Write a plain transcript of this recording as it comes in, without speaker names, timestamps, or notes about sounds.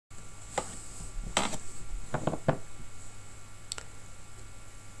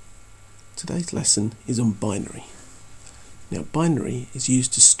Today's lesson is on binary. Now, binary is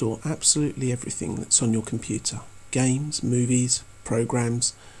used to store absolutely everything that's on your computer. Games, movies,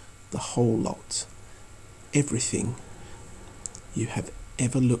 programs, the whole lot. Everything you have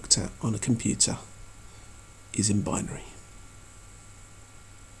ever looked at on a computer is in binary.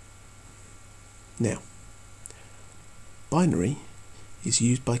 Now, binary is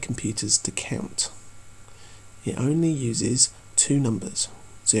used by computers to count. It only uses two numbers,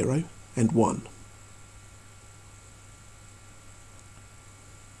 0 and 1.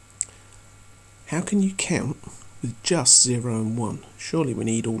 How can you count with just 0 and 1? Surely we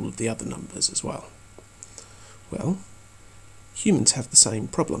need all of the other numbers as well. Well, humans have the same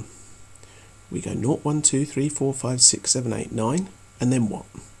problem. We go 0, 1, 2, 3, 4, 5, 6, 7, 8, 9, and then what?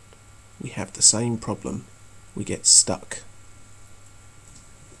 We have the same problem. We get stuck.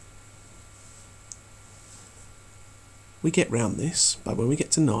 We get round this, but when we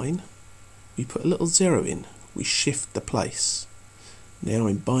get to 9, we put a little 0 in. We shift the place. Now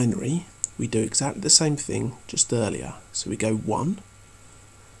in binary, we do exactly the same thing just earlier. So we go 1,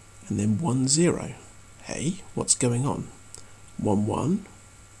 and then 1, 0. Hey, what's going on? 1, 1,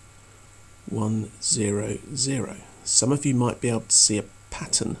 1, 0, 0. Some of you might be able to see a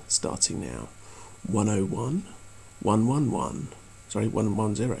pattern starting now. 101, 111. Sorry,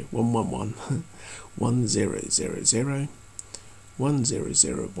 110, 111, 1000,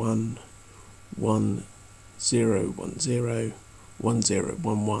 1001, 1010,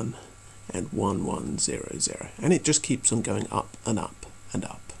 1011, and 1100. And it just keeps on going up and up and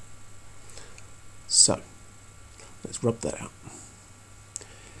up. So, let's rub that out.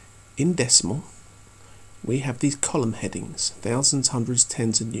 In decimal, we have these column headings, thousands, hundreds,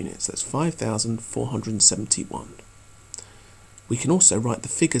 tens, and units. That's 5,471. We can also write the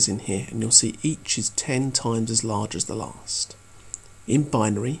figures in here, and you'll see each is 10 times as large as the last. In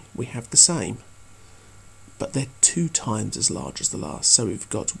binary, we have the same, but they're 2 times as large as the last. So we've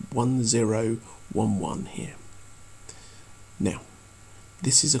got 1011 here. Now,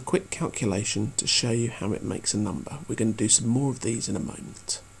 this is a quick calculation to show you how it makes a number. We're going to do some more of these in a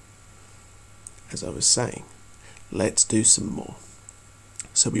moment. As I was saying, let's do some more.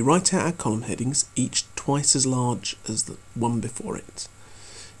 So we write out our column headings, each twice as large as the one before it.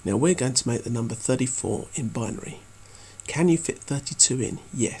 Now we're going to make the number 34 in binary. Can you fit 32 in?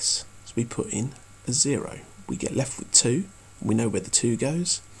 Yes. So we put in a 0. We get left with 2. We know where the 2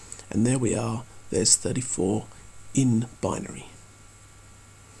 goes. And there we are. There's 34 in binary.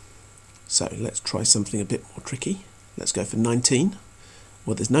 So let's try something a bit more tricky. Let's go for 19.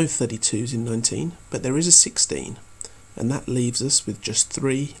 Well, there's no 32s in 19, but there is a 16. And that leaves us with just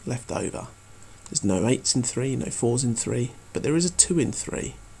 3 left over. There's no 8s in 3, no 4s in 3, but there is a 2 in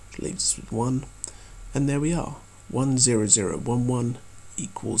 3, which leaves us with 1. And there we are. 10011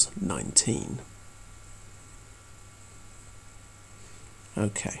 equals 19.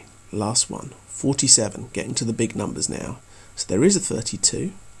 Okay, last one. 47, getting to the big numbers now. So there is a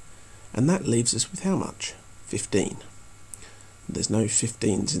 32, and that leaves us with how much? 15. There's no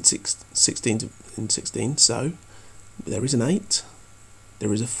 15s in 16, so there is an 8,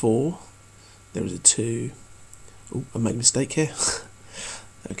 there is a 4, there is a 2. Oh, I made a mistake here.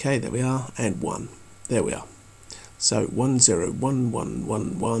 Okay, there we are, and 1. There we are. So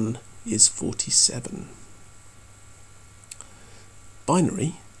 101111 is 47.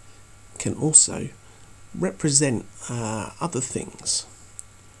 Binary can also represent other things.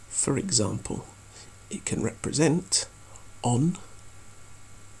 For example, it can represent on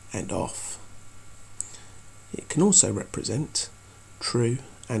and off. It can also represent true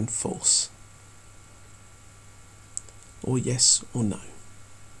and false, or yes or no.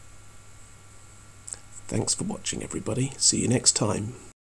 Thanks for watching, everybody. See you next time.